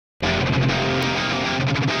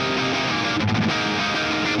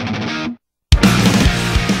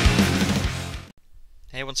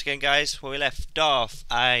once again, guys. Where we left off,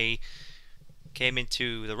 I came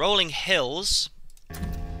into the rolling hills,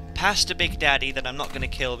 past a big daddy that I'm not going to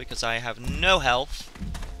kill because I have no health,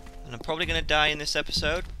 and I'm probably going to die in this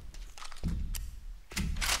episode. In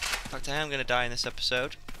fact, I am going to die in this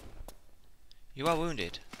episode. You are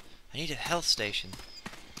wounded. I need a health station.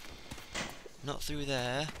 Not through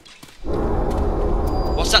there.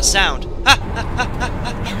 What's that sound? Ha! Ha! Ha! Ha!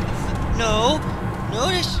 Ha! No! No,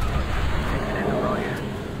 this...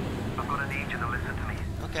 I'm gonna need you to listen to me.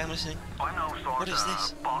 Okay, I'm listening. I'm no sort What is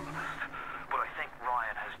this? of botanist, but I think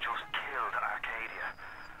Ryan has just killed Arcadia.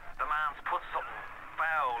 The man's put something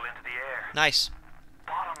foul into the air. Nice.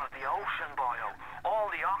 Bottom of the ocean, Bio. All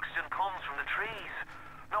the oxygen comes from the trees.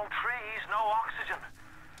 No trees, no oxygen.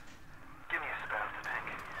 Give me a spell to think.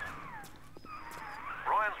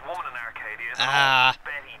 Ryan's woman in Arcadia is a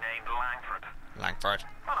Betty named Langford. Langford.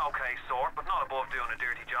 An okay sort, but not above doing a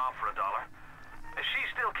dirty job for $1. If she's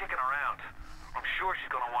still kicking around, I'm sure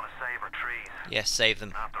she's going to want to save her trees. Yes, save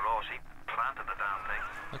them. After all, she planted the damn thing.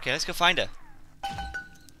 Okay, let's go find her.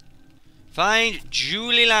 Find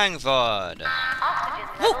Julie Langford. Oxygen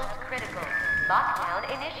levels critical. Lockdown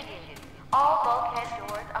initiated. All bulkhead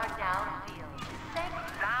doors are now sealed.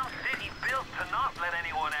 Down city built to not let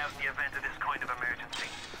anyone out in the event of this kind of emergency.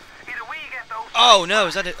 Either we get those... Oh no,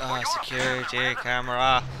 is that it? Oh, security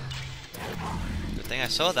camera. Good thing I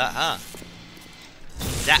saw that, huh?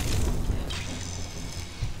 That.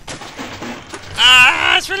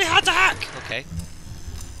 Ah, it's really hard to hack. Okay.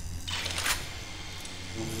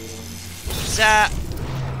 Zap.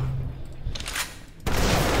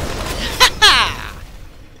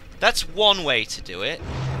 That's one way to do it.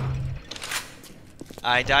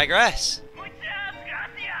 I digress. What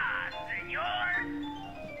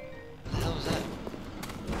the hell was that?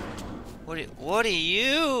 What are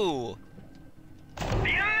you?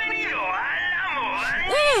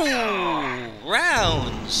 Ooh,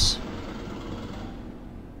 rounds.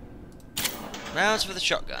 Rounds for the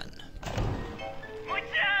shotgun.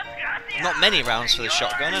 Not many rounds for the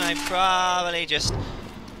shotgun, and I probably just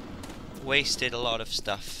wasted a lot of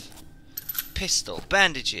stuff. Pistol,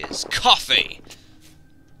 bandages, coffee.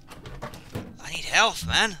 I need health,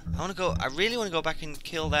 man. I really want to go back and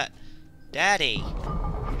kill that daddy.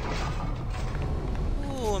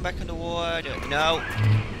 Ooh, I'm back underwater. No.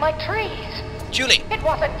 My trees! Julie! It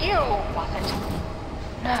wasn't you, was it?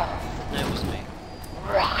 No. No, it was me.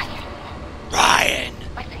 Ryan. Ryan!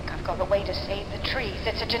 I think I've got a way to save the trees.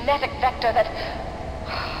 It's a genetic vector that...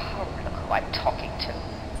 Oh, look who I'm talking to.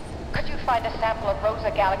 Could you find a sample of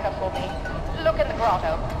Rosa Gallica for me? Look in the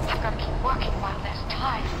grotto. I've got to keep working while there's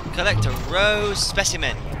time. Collect a rose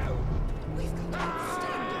specimen.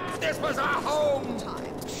 This was our home. 3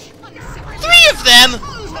 of them!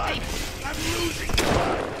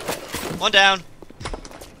 One down.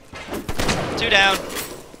 2 down.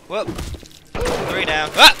 Whoop. 3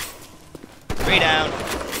 down. Ah! 3 down.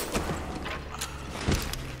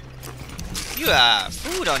 You have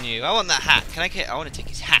food on you. I want that hat. Can I get? I want to take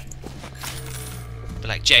his hat. But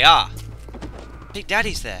like JR. Big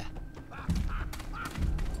Daddy's there.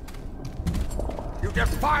 You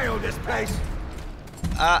defiled this place.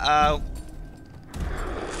 Uh-oh.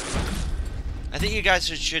 I think you guys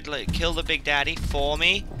should like kill the Big Daddy for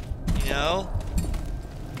me. You know?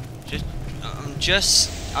 I'm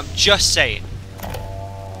just saying.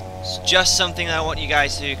 It's just something I want you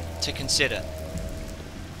guys to consider.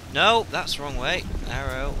 No, that's the wrong way.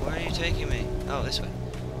 Arrow, where are you taking me? Oh, this way.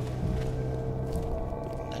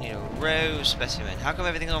 I need a rose specimen. How come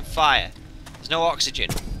everything's on fire? There's no oxygen.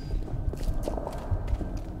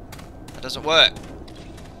 That doesn't work.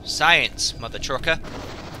 Science, mother trucker.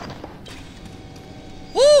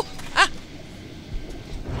 Woo! Ah!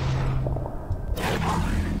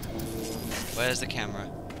 Where's the camera?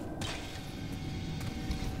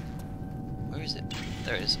 Where is it?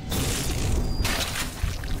 There it is.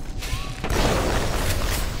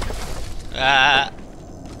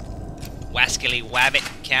 Wascally wabbit,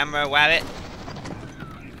 camera wabbit.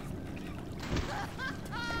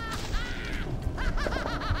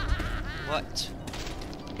 What?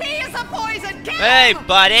 He is a poison cat! Hey,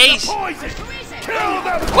 buddies! Poison. Kill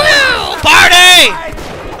them. Woo! Party!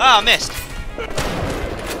 Oh, missed.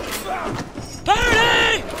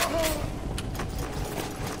 Party!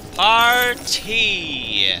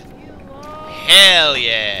 Party! Hell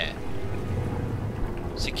yeah!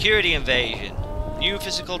 Security invasion. New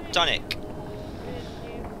physical tonic.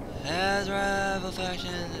 As rival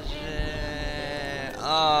factions.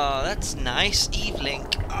 Oh, that's nice.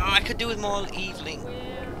 Evelink. Oh, I could do with more Evelink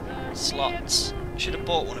slots. Should have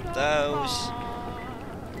bought one of those.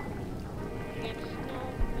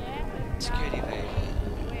 Security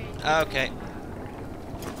invasion. Okay.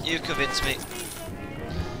 You convinced me.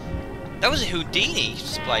 That was a Houdini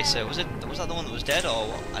splicer. Was that the one that was dead or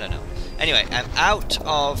what? I don't know. Anyway, I'm out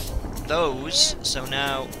of those, so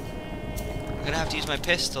now I'm gonna have to use my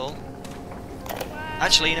pistol.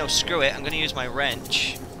 Actually, no, screw it. I'm gonna use my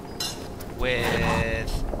wrench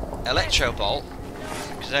with Electro Bolt,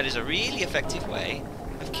 because that is a really effective way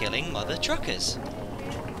of killing mother truckers.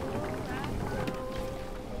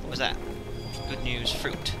 What was that? Good news,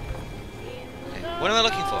 fruit. Okay. What am I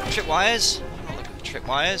looking for? Tripwires? I'm not looking for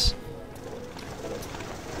tripwires.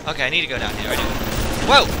 Okay, I need to go down here. I do.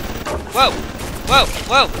 Whoa! Whoa! Whoa!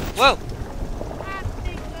 Whoa! Whoa!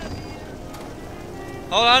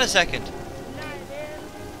 Hold on a second.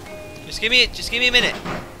 Just give me a minute.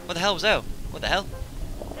 What the hell was that? What the hell?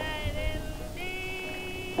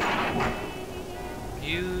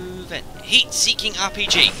 Heat-seeking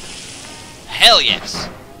RPG. Hell yes.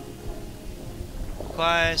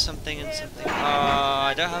 Require something and something.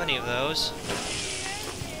 I don't have any of those.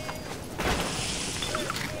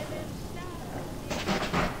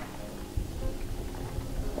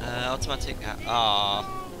 Automatic. Don't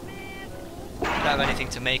have anything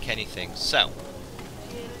to make anything. So.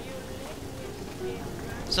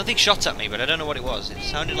 Something shot at me, but I don't know what it was. It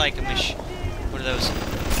sounded like a one of those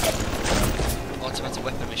automatic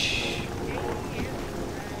weapon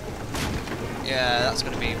Yeah, that's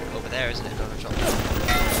going to be over there, isn't it?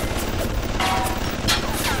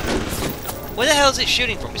 Where the hell is it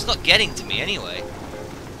shooting from? It's not getting to me anyway.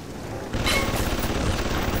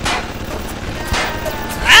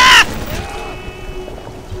 Ah!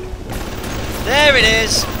 There it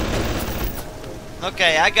is.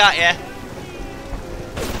 Okay, I got ya.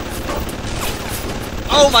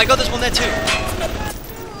 Oh my god, there's one there too!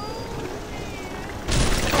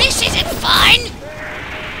 This isn't fun!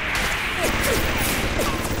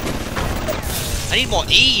 I need more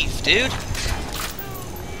Eve, dude!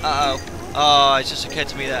 Uh-oh. Oh, it just occurred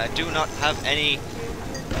to me that I do not have any...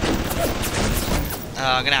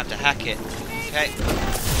 I'm gonna have to hack it. Okay.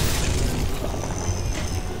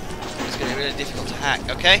 It's gonna be really difficult to hack,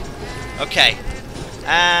 okay? Okay.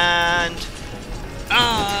 And...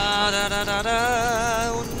 da da da da!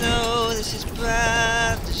 Oh no, this is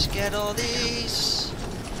bad. Just get all these.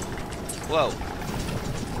 Whoa.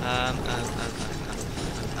 I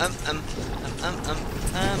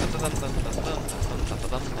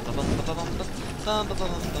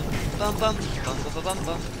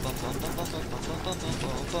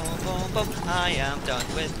am done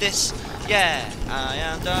with this. Yeah, I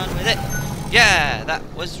am done with it. Yeah, that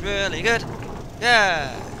was really good.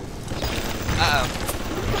 Yeah. Uh-oh.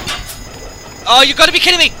 Oh, you gotta be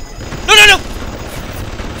kidding me! No, no, no!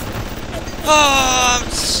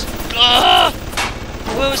 Oh,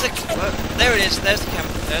 where was the... there it is. There's the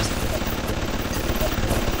camera. There's the...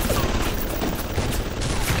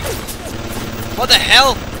 What the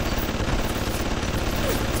hell?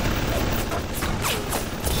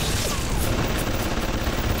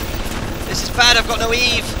 This is bad. I've got no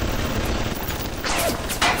Eve.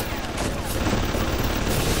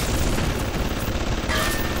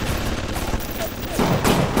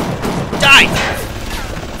 Die!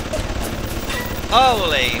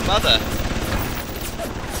 Holy mother!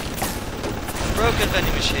 Broken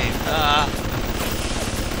vending machine.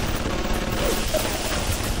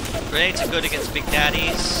 Grenades are good against big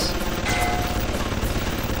daddies.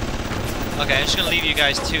 Okay, I'm just gonna leave you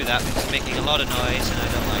guys to that because it's making a lot of noise and I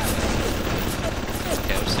don't like it.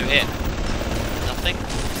 Okay, what's through here? Nothing.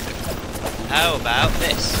 How about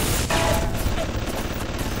this?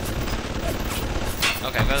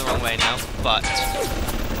 Okay, I'm going the wrong way now, but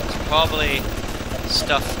there's probably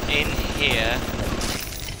stuff in here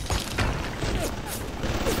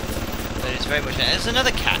that is very much... There's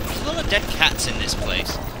another cat. There's a lot of dead cats in this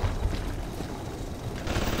place.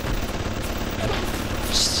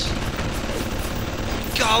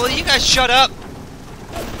 God, will you guys shut up?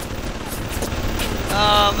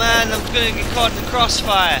 Oh man, I'm gonna get caught in the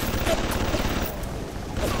crossfire.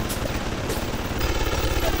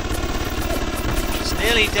 It's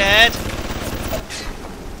nearly dead.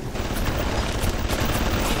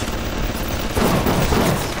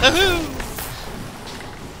 Woohoo!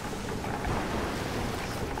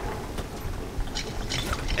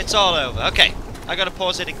 It's all over. Okay, I gotta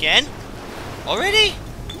pause it again. Already?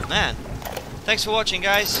 Man. Thanks for watching,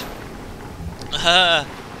 guys.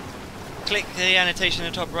 Click the annotation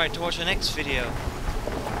in the top right to watch the next video.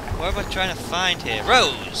 What am I trying to find here?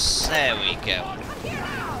 Rose! There we go.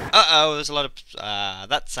 Uh-oh, there's a lot of...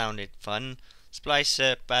 that sounded fun.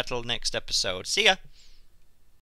 Splicer battle next episode. See ya!